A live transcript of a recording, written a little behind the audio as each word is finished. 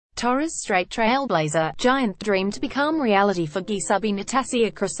Torres Strait trailblazer, giant dream to become reality for GisuBy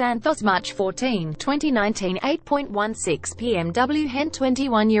Natassia ChrysanthosMarch 14, 2019 8:16 p.m. WHEN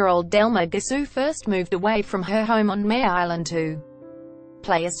 21-year-old Delma Gisu first moved away from her home on Mer Island to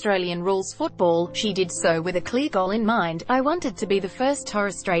play Australian rules football. She did so with a clear goal in mind. "I wanted to be the first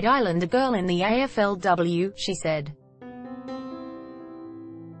Torres Strait Islander girl in the AFLW," she said.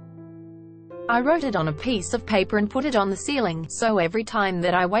 "I wrote it on a piece of paper and put it on the ceiling, so every time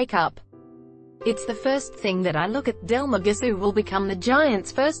that I wake up, it's the first thing that I look at." Delma Gisu will become the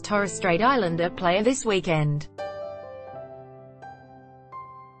Giants' first Torres Strait Islander player this weekend.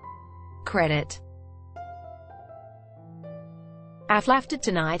 Credit after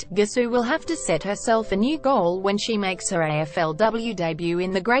tonight, Gisu will have to set herself a new goal when she makes her AFLW debut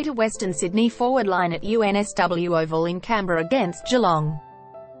in the Greater Western Sydney forward line at UNSW Oval in Canberra against Geelong.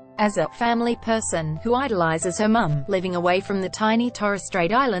 As a family person who idolises her mum, living away from the tiny Torres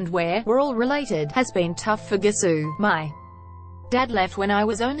Strait Island where we're all related has been tough for Gisu. "My dad left when I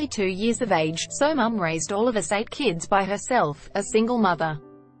was only 2 years of age, so mum raised all of us 8 kids by herself, a single mother.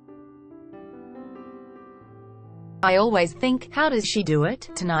 I always think, how does she do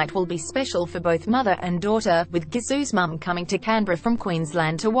it?" Tonight will be special for both mother and daughter, with Gisu's mum coming to Canberra from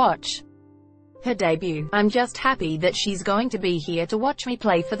Queensland to watch her debut. "I'm just happy that she's going to be here to watch me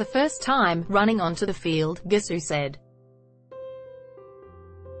play for the first time, running onto the field," Gisu said.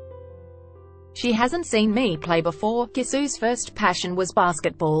 "She hasn't seen me play before." Gisu's first passion was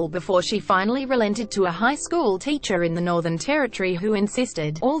basketball before she finally relented to a high school teacher in the Northern Territory who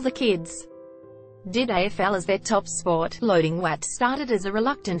insisted all the kids did AFL as their top sport. Loading Watt started as a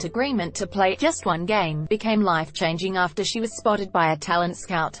reluctant agreement to play just one game, became life-changing after she was spotted by a talent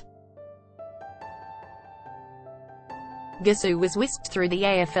scout. Gisu was whisked through the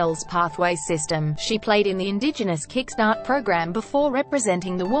AFL's pathway system. She played in the Indigenous Kickstart program before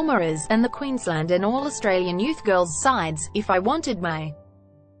representing the Woomeras and the Queensland and All-Australian youth girls sides. "If I wanted my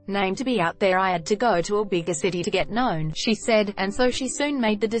name to be out there, I had to go to a bigger city to get known," she said, and so she soon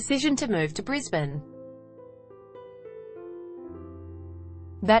made the decision to move to Brisbane.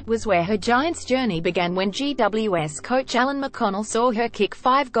 That was where her Giants journey began when GWS coach Alan McConnell saw her kick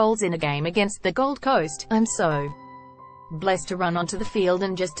 5 goals in a game against the Gold Coast. "I'm so blessed to run onto the field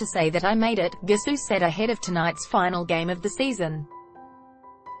and just to say that I made it," Gisu said ahead of tonight's final game of the season.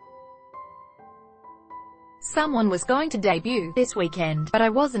 "Someone was going to debut this weekend, but I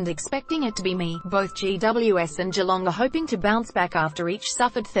wasn't expecting it to be me." Both GWS and Geelong are hoping to bounce back after each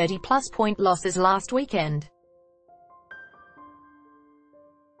suffered 30-plus point losses last weekend.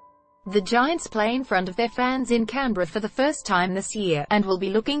 The Giants play in front of their fans in Canberra for the first time this year, and will be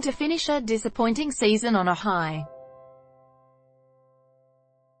looking to finish a disappointing season on a high.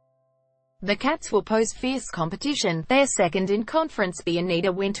 The Cats will pose fierce competition, their second in Conference B, and need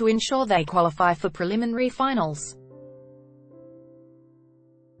a win to ensure they qualify for preliminary finals.